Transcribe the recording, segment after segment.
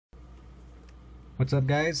What's up,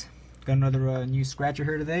 guys? Got another new scratcher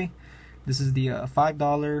here today. This is the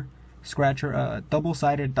 $5 scratcher,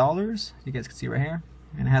 double-sided dollars. You guys can see right here,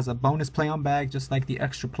 and it has a bonus play on bag just like the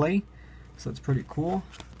extra play, so it's pretty cool.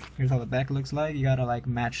 Here's how the back looks like. You gotta like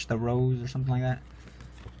match the rows or something like that.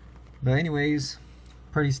 But anyways,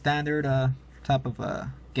 pretty standard type of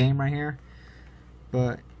game right here.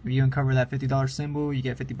 But if you uncover that $50 symbol, you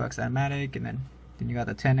get 50 bucks automatic, and then you got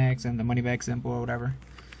the 10x and the money back symbol or whatever.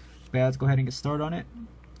 But yeah, let's go ahead and get started on it.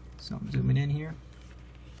 So I'm zooming in here.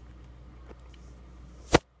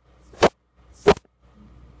 There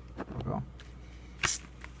we go. Let's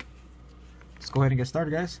go ahead and get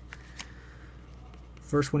started, guys.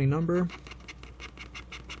 First winning number.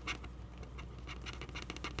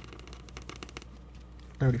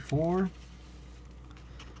 $34.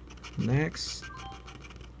 Next.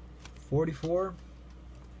 44.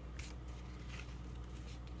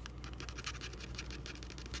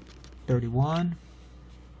 31,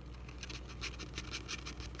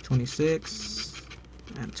 26,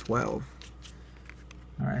 and 12.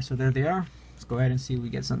 Alright, so there they are. Let's go ahead and see if we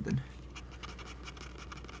get something.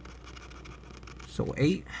 So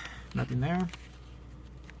 8, nothing there.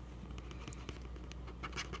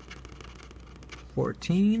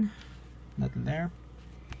 14, nothing there.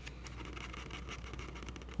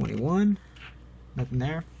 21, nothing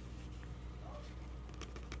there.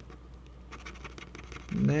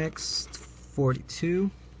 Next,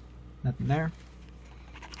 42, nothing there.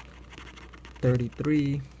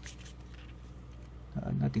 33,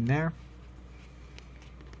 nothing there.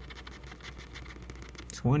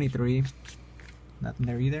 23, nothing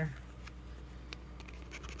there either.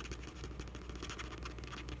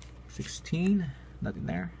 16, nothing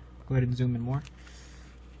there. Go ahead and zoom in more.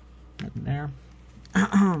 Nothing there.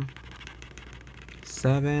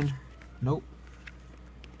 7, nope.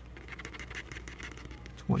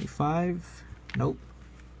 25, nope.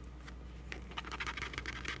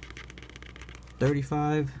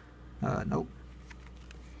 35, nope.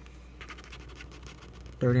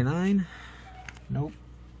 39, nope.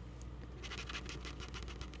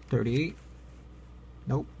 38,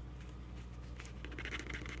 nope.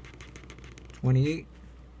 28,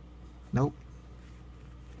 nope.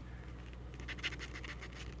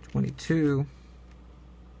 22,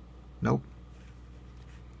 nope.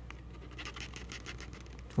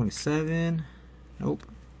 27, nope.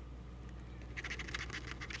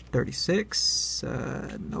 36,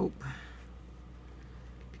 nope.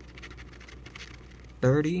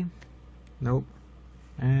 30, nope.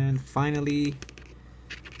 And finally,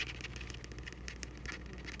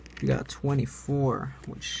 we got 24,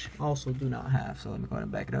 which also do not have. So let me go ahead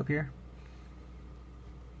and back it up here.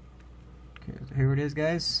 Okay, so here it is,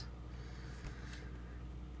 guys.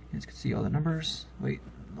 You guys can see all the numbers. Wait,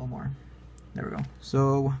 no more. There we go.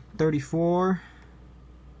 So 34,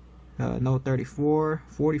 no 34,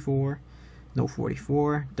 44, no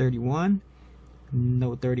 44, 31,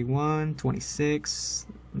 no 31, 26,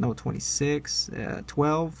 no 26,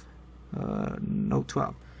 12, no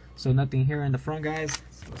 12. So nothing here in the front, guys.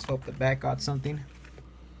 So let's hope the back got something.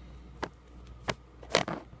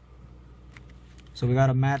 So we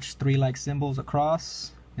gotta match 3 like symbols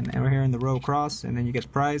across, and then we're here in the row across, and then you get the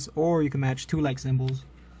prize. Or you can match 2 like symbols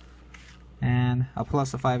and a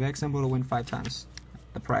plus a 5x symbol to win 5 times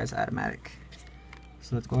the prize automatic.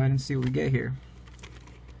 So let's go ahead and see what we get here.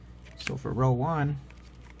 So for row 1,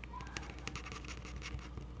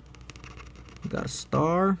 we got a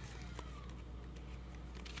star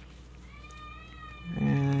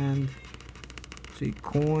and see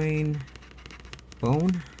coin,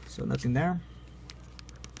 bone, so nothing there.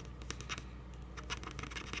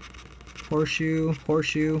 Horseshoe,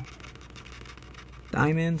 horseshoe,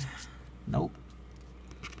 diamond, nope.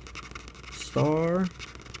 Star,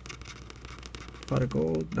 pot of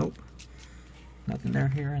gold, nope. Nothing there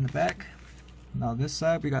here in the back. Now this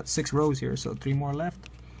side we got 6 rows here, so 3 more left.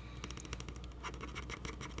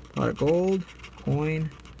 Pot of gold, coin,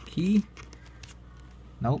 key,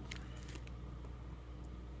 nope.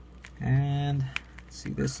 And let's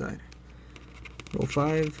see this side. Row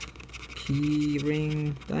 5, key,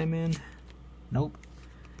 ring, diamond, nope.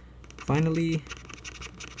 Finally,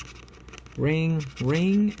 ring,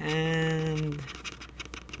 and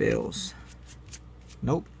bills,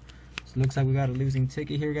 nope. So it looks like we got a losing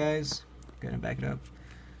ticket here, guys. Go ahead and back it up.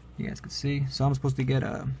 You guys can see. So I'm supposed to get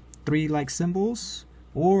 3 like symbols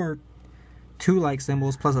or 2 like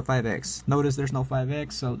symbols plus a 5x. Notice there's no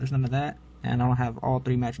 5x, so there's none of that, and I don't have all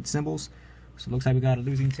 3 matching symbols. So it looks like we got a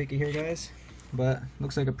losing ticket here, guys. But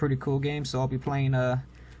looks like a pretty cool game. So I'll be playing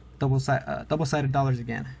double-sided dollars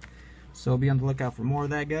again. So be on the lookout for more of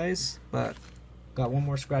that, guys. But got one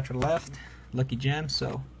more scratcher left. lucky gem,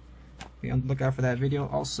 so be on the lookout for that video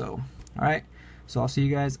also. Alright, so I'll see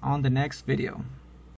you guys on the next video.